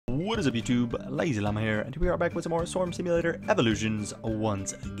What is up, YouTube? LazeeLlama here, and we are back with some more Storm Simulator Evolutions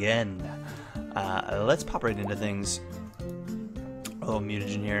once again. Let's pop right into things. Oh,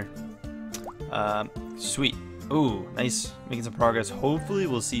 mutagen here. Sweet. Ooh, nice. Making some progress. Hopefully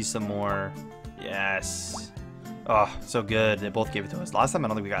we'll see some more. Yes. Oh, so good. They both gave it to us. Last time I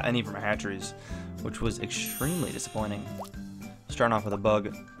don't think we got any from our hatcheries, which was extremely disappointing. Starting off with a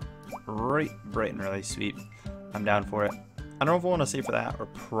bug. Right, bright and early. Sweet. I'm down for it. I don't know if I want to save for that or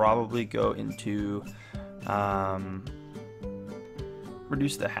probably go into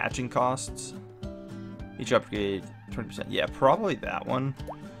reduce the hatching costs. Each upgrade 20%. Yeah, probably that one.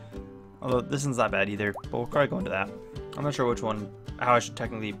 Although this one's not bad either, but we'll probably go into that. I'm not sure which one, how I should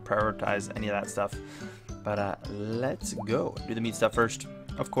technically prioritize any of that stuff. But let's go. Do the meat stuff first.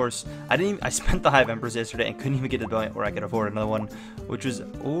 Of course, I spent the Hive Emperors yesterday and couldn't even get to the point where I could afford another one, which was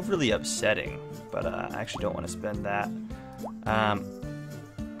overly upsetting. But I actually don't want to spend that. So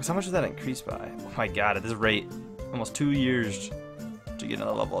how much does that increase by? Oh my god, at this rate, almost 2 years to get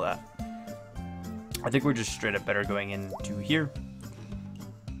another level of that. I think we're just straight up better going into here.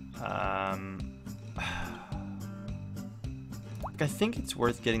 I think it's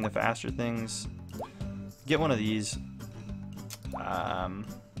worth getting the faster things. Get one of these. To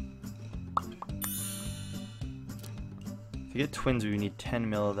get twins, we need 10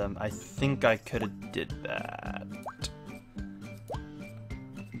 mil of them. I think I could have did that.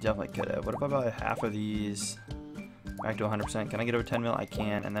 Definitely could have. What if I buy half of these back to 100%? Can I get over 10 mil? I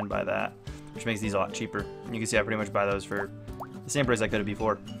can, and then buy that, which makes these a lot cheaper. And you can see I pretty much buy those for the same price I could have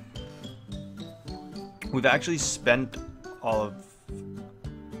before. We've actually spent all of...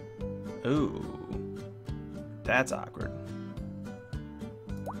 Ooh. That's awkward.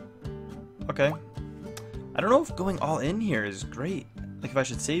 Okay. I don't know if going all in here is great. Like if I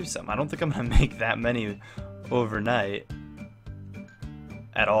should save some. I don't think I'm going to make that many overnight.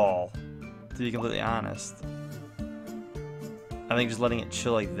 At all. To be completely honest. I think just letting it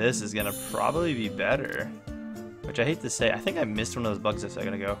chill like this is going to probably be better. Which I hate to say. I think I missed one of those bugs a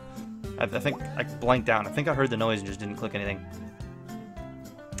second ago. I think I blanked out. I think I heard the noise and just didn't click anything.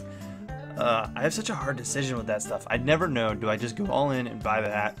 I have such a hard decision with that stuff. I'd never know. Do I just go all in and buy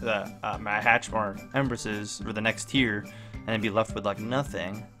my hatch more Empresses for the next tier and then be left with like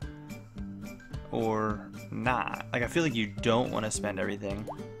nothing, or not? Like I feel like you don't want to spend everything.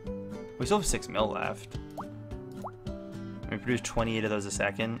 We still have 6 mil left. We produce 28 of those a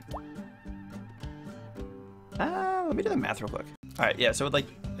second. Let me do the math real quick. All right, yeah. So with like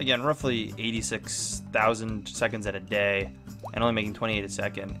again roughly 86,000 seconds at a day, and only making 28 a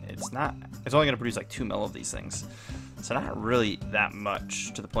second, it's only going to produce like 2 mil of these things. So not really that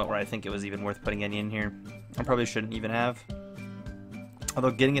much to the point where I think it was even worth putting any in here. I probably shouldn't even have.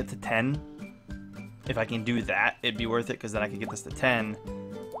 Although getting it to 10, if I can do that, it'd be worth it, because then I could get this to 10,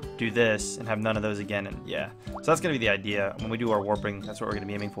 do this, and have none of those again, and yeah. So that's going to be the idea. When we do our warping, that's what we're going to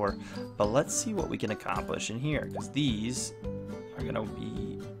be aiming for. But let's see what we can accomplish in here, because these are going to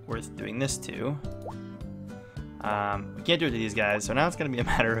be worth doing this to. We can't do it to these guys, so now it's going to be a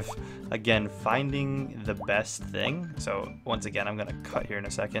matter of, again, finding the best thing. So once again, I'm going to cut here in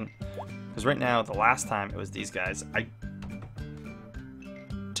a second, because right now, the last time it was these guys.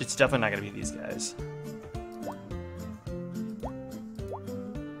 It's definitely not going to be these guys.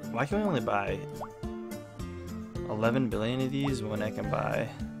 Why can we only buy 11 billion of these when I can buy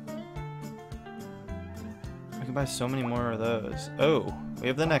so many more of those? Oh, we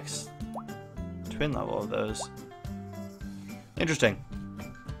have the next twin level of those. Interesting.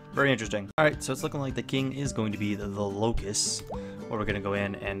 Very interesting. Alright, so it's looking like the king is going to be the locust, where we're going to go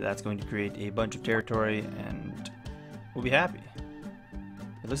in, and that's going to create a bunch of territory, and we'll be happy.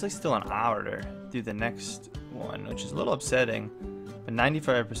 It looks like still an hour to do the next one, which is a little upsetting, but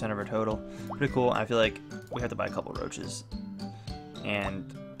 95% of our total. Pretty cool. I feel like we have to buy a couple roaches,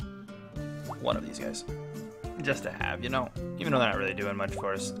 and one of these guys. Just to have, you know, even though they're not really doing much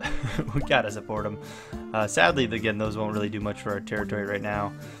for us, we gotta support them. Sadly, again, those won't really do much for our territory right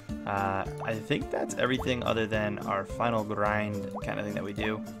now. I think that's everything other than our final grind kind of thing that we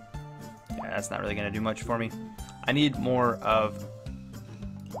do. Yeah, that's not really gonna do much for me. I need more of...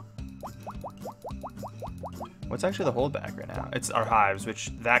 What's actually the holdback right now? It's our hives,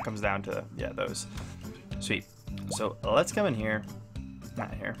 which that comes down to, yeah, those. Sweet. So let's come in here.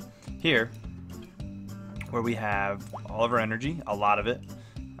 Not here. Here. Where we have all of our energy, a lot of it,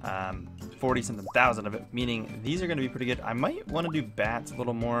 40-something thousand of it, meaning these are going to be pretty good. I might want to do bats a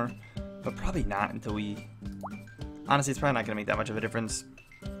little more, but probably not until we... Honestly, it's probably not going to make that much of a difference.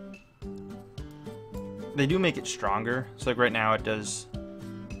 They do make it stronger, so like right now it does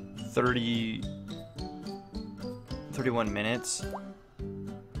 31 minutes,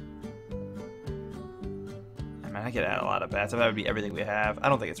 I could add a lot of bats. That would be everything we have. I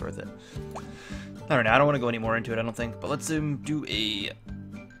don't think it's worth it. All right, I don't want to go any more into it, I don't think. But let's do a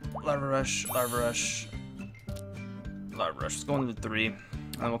Larva Rush, Larva Rush, Larva Rush. Let's go into 3. And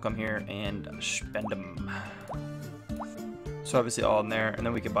then we'll come here and spend them. So obviously all in there. And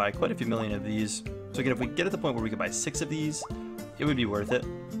then we could buy quite a few million of these. So again, if we get at the point where we could buy 6 of these, it would be worth it.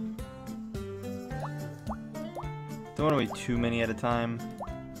 Don't want to wait too many at a time.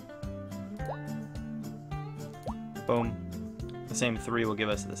 Boom. The same 3 will give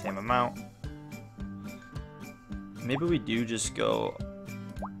us the same amount. Maybe we do just go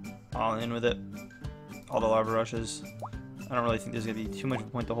all in with it. All the Larva Rushes. I don't really think there's going to be too much of a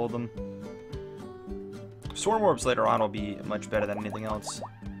point to hold them. Swarm Orbs later on will be much better than anything else.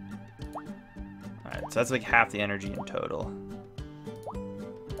 Alright, so that's like half the energy in total.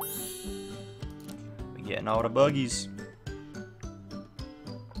 We're getting all the buggies.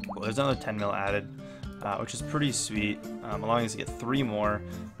 Well, there's another 10 mil added, which is pretty sweet, allowing us to get 3 more.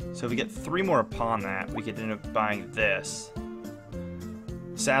 So if we get 3 more upon that, we could end up buying this.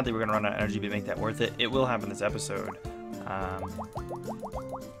 Sadly, we're going to run out of energy to make that worth it. It will happen this episode.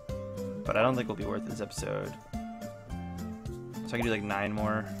 But I don't think it'll be worth this episode. So I can do like 9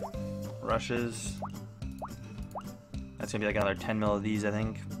 more rushes. That's going to be like another 10 mil of these, I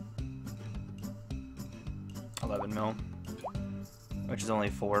think. 11 mil. Which is only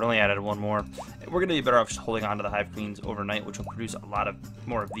 4. It only added 1 more. We're going to be better off just holding on to the Hive Queens overnight, which will produce a lot of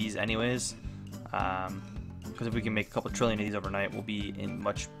more of these anyways. Because if we can make a couple trillion of these overnight, we'll be in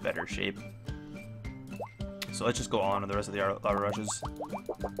much better shape. So let's just go on to the rest of the Larva Rushes.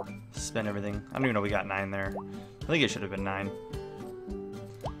 Spend everything. I don't even know we got 9 there. I think it should have been 9.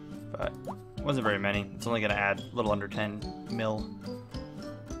 But it wasn't very many. It's only going to add a little under 10 mil.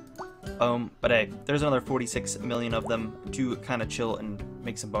 But hey, there's another 46 million of them to kind of chill and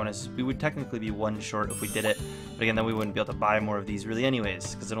make some bonus. We would technically be 1 short if we did it, but again, then we wouldn't be able to buy more of these really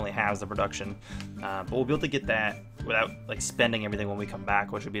anyways, because it only has the production. But we'll be able to get that without like spending everything when we come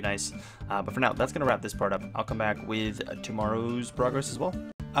back, which would be nice. But for now, that's gonna wrap this part up. I'll come back with tomorrow's progress as well.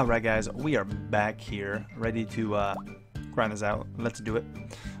 All right, guys, we are back here, ready to grind this out. Let's do it.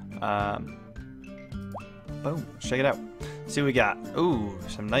 Boom, check it out. See what we got. Ooh,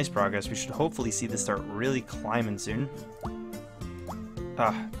 some nice progress. We should hopefully see this start really climbing soon.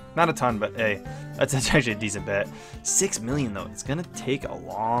 Not a ton, but hey, that's actually a decent bet. 6 million though. It's gonna take a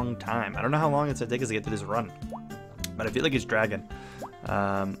long time. I don't know how long it's gonna take us to get through this run, but I feel like it's dragging.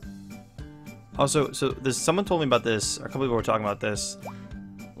 Also, so there's someone told me about this. A couple people were talking about this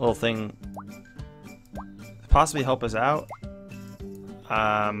little thing. Possibly help us out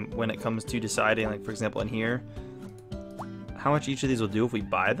when it comes to deciding, like for example in here, how much each of these will do if we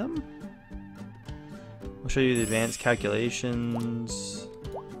buy them. I'll show you the advanced calculations.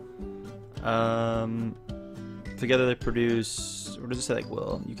 Together they produce, what does it say, like,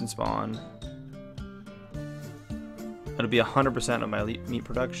 well, you can spawn. It'll be 100% of my meat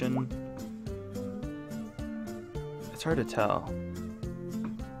production. It's hard to tell.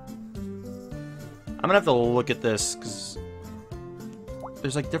 I'm gonna have to look at this, because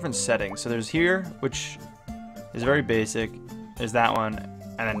there's like different settings. So there's here, which is very basic. There's that one,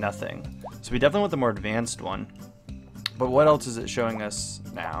 and then nothing. So we definitely want the more advanced one. But what else is it showing us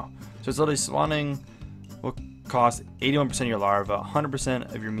now? So it's literally spawning will cost 81% of your larva,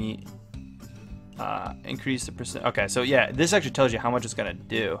 100% of your meat, increase the percent. Okay, so yeah, this actually tells you how much it's gonna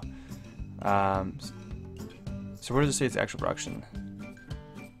do. So where does it say its actual production?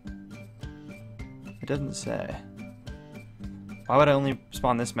 It doesn't say. Why would I only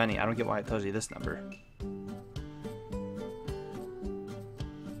spawn this many? I don't get why it tells you this number.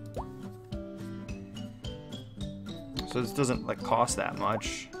 So this doesn't like cost that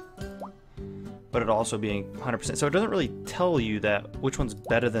much, but it also being 100%. So it doesn't really tell you that which one's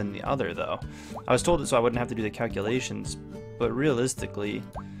better than the other though. I was told it so I wouldn't have to do the calculations, but realistically,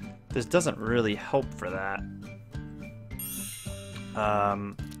 this doesn't really help for that.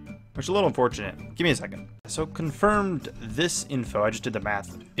 Which is a little unfortunate. Give me a second. So confirmed this info, I just did the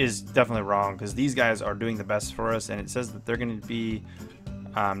math, is definitely wrong because these guys are doing the best for us and it says that they're going to be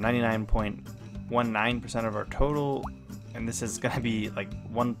 99.19% of our total, and this is going to be like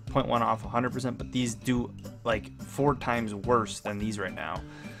 1.1 off 100%, but these do like 4 times worse than these right now.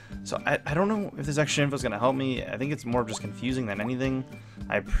 So I don't know if this extra info is going to help me. I think it's more just confusing than anything.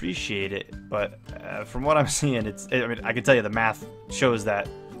 I appreciate it, but from what I'm seeing, I mean, I can tell you the math shows that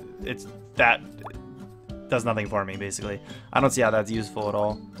that does nothing for me, basically. I don't see how that's useful at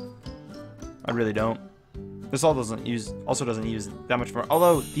all. I really don't. This also doesn't use that much more.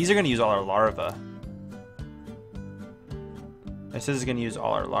 Although these are going to use all our larva. It says it's going to use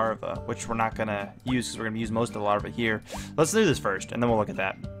all our larvae, which we're not going to use because we're going to use most of the larvae here. Let's do this first, and then we'll look at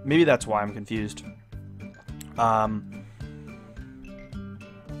that. Maybe that's why I'm confused.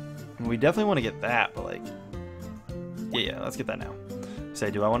 We definitely want to get that, but like... Yeah, let's get that now. Say,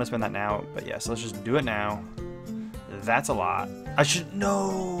 do I want to spend that now? But yeah, so let's just do it now. That's a lot. I should...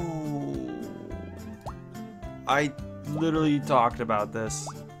 No! I literally talked about this.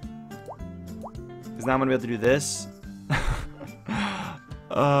 Because now I'm going to be able to do this.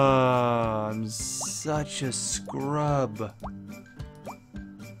 I'm such a scrub.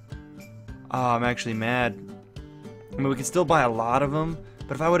 Oh, I'm actually mad. I mean, we could still buy a lot of them,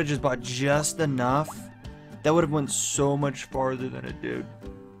 but if I would have just bought just enough, that would have went so much farther than it did.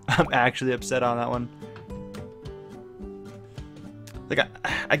 I'm actually upset on that one. Like,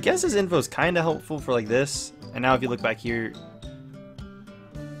 I guess this info is kind of helpful for like this, and now if you look back here,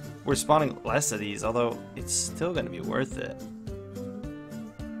 we're spawning less of these, although it's still going to be worth it.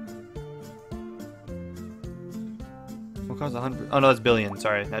 What costs 100? Oh no, that's billion.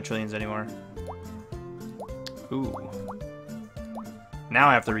 Sorry, not trillions anymore. Ooh. Now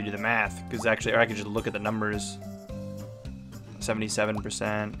I have to redo the math, because actually, or I could just look at the numbers.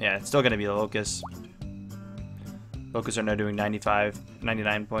 77%. Yeah, it's still going to be the locusts. Locusts are now doing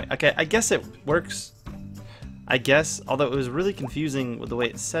 99 point. Okay, I guess it works. I guess, although it was really confusing with the way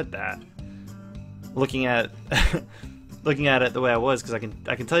it said that. Looking at looking at it the way I was, because I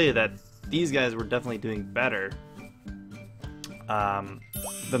can tell you that these guys were definitely doing better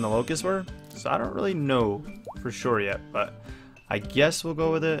than the locusts were. So I don't really know for sure yet, but I guess we'll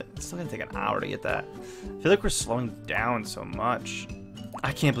go with it. It's still gonna take an hour to get that. I feel like we're slowing down so much.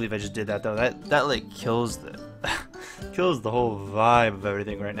 I can't believe I just did that though. That like kills the kills the whole vibe of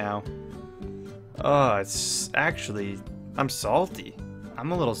everything right now. Oh, it's actually, I'm salty.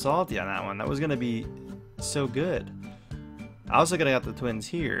 I'm a little salty on that one. That was gonna be so good. I also could have got the twins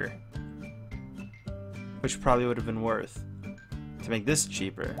here, which probably would have been worth to make this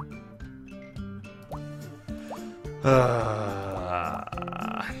cheaper.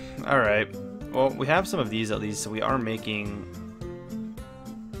 Alright. Well, we have some of these at least, so we are making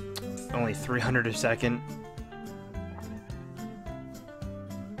only 300 a second.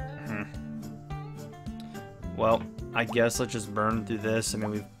 Well, I guess let's just burn through this. I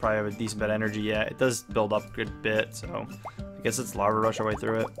mean, we probably have a decent bit of energy yet. It does build up a good bit, so I guess let's lava rush our way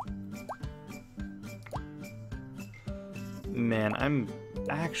through it. Man, I'm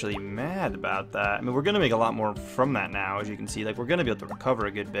actually mad about that. I mean, we're going to make a lot more from that now, as you can see. Like, we're going to be able to recover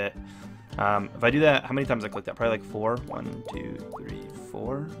a good bit. If I do that, how many times I click that? Probably like 4. 1, 2, 3,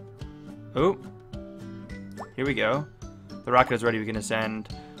 4. Oh, here we go. The rocket is ready. We can ascend.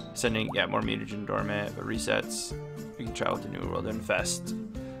 Sending, yeah, more mutagen dormant, but resets. We can travel to New World and Infest.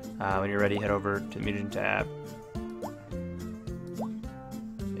 When you're ready, head over to the mutagen tab.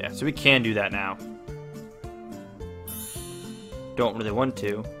 Yeah, so we can do that now. Don't really want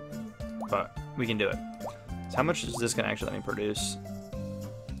to, but we can do it. So how much is this gonna actually let me produce?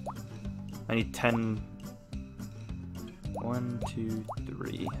 I need 10. 1, 2,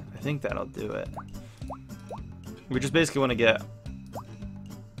 3. I think that'll do it. We just basically want to get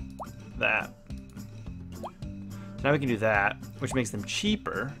that. So now we can do that, which makes them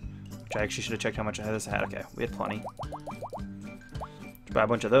cheaper, which I actually should have checked how much I had. Okay, we had plenty. Buy a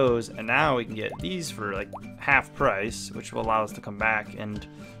bunch of those, and now we can get these for like half price, which will allow us to come back and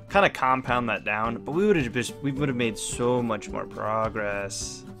kind of compound that down. But we would have made so much more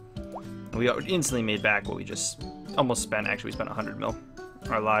progress. We instantly made back what we just almost spent. Actually, we spent 100 mil.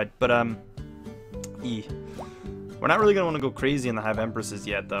 I lied, but we're not really gonna want to go crazy in the Hive Empresses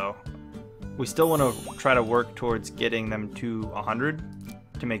yet, though. We still want to try to work towards getting them to 100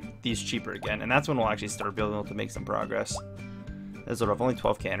 to make these cheaper again, and that's when we'll actually start being able to make some progress. That's sort of only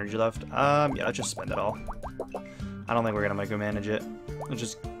 12k energy left. Yeah, let's just spend it all. I don't think we're gonna micromanage it. Let's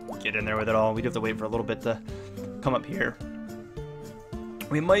just get in there with it all. We do have to wait for a little bit to come up here.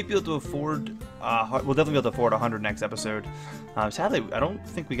 We might be able to afford. We'll definitely be able to afford 100 next episode. Sadly, I don't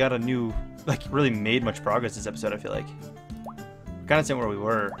think we got a new, like, really made much progress this episode. I feel like we're kind of same where we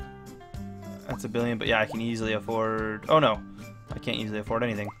were. That's a billion, but yeah, I can easily afford. Oh no, I can't easily afford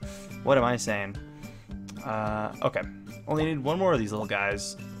anything. What am I saying? Okay. Only need one more of these little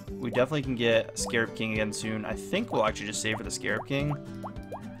guys. We definitely can get Scarab King again soon. I think we'll actually just save for the Scarab King,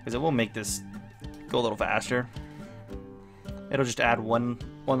 because it will make this go a little faster. It'll just add one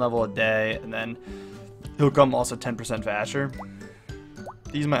level a day, and then he'll come also 10% faster.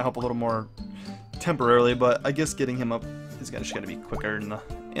 These might help a little more temporarily, but I guess getting him up is just gonna be quicker in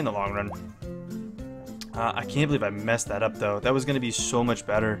the long run. I can't believe I messed that up though. That was gonna be so much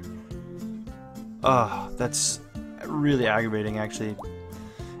better. That's really aggravating, actually.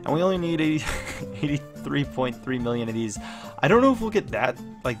 And we only need 83.3 million of these. I don't know if we'll get that,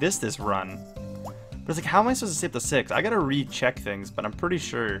 like this run. But it's like, how am I supposed to save the 6? I gotta recheck things, but I'm pretty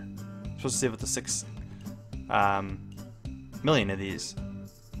sure I'm supposed to save with the 6 million of these.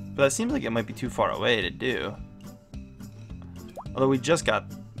 But that seems like it might be too far away to do. Although we just got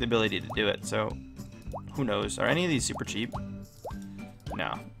the ability to do it, so who knows? Are any of these super cheap?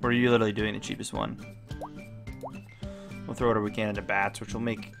 No. We're literally doing the cheapest one. We'll throw whatever we can into bats, which will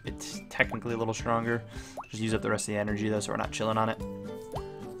make it technically a little stronger. Just use up the rest of the energy, though, so we're not chilling on it.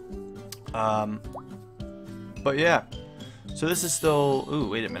 But yeah. So this is still... Ooh,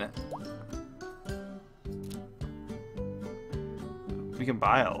 wait a minute. We can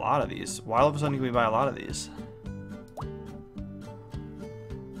buy a lot of these. Why all of a sudden can we buy a lot of these?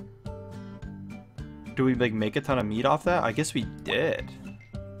 Do we like make a ton of meat off that? I guess we did.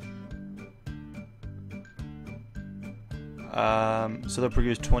 So they'll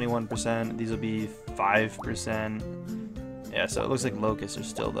produce 21%. These will be 5%. Yeah, so it looks like locusts are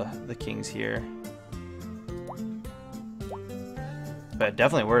still the kings here. But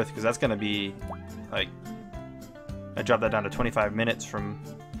definitely worth, because that's gonna be like, I dropped that down to 25 minutes from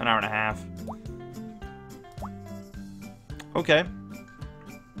an hour and a half. Okay.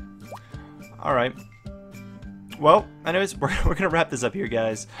 All right. Well, anyways, we're gonna wrap this up here,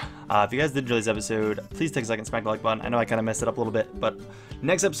 guys. If you guys did enjoy this episode, please take a second, smack the like button. I know I kind of messed it up a little bit, but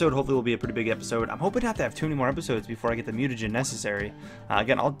next episode hopefully will be a pretty big episode. I'm hoping not to have too many more episodes before I get the mutagen necessary.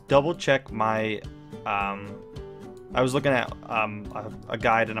 Again, I'll double check my. I was looking at a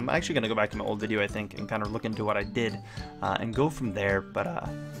guide, and I'm actually gonna go back to my old video, I think, and kind of look into what I did and go from there. But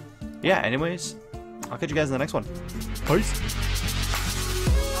yeah, anyways, I'll catch you guys in the next one. Peace.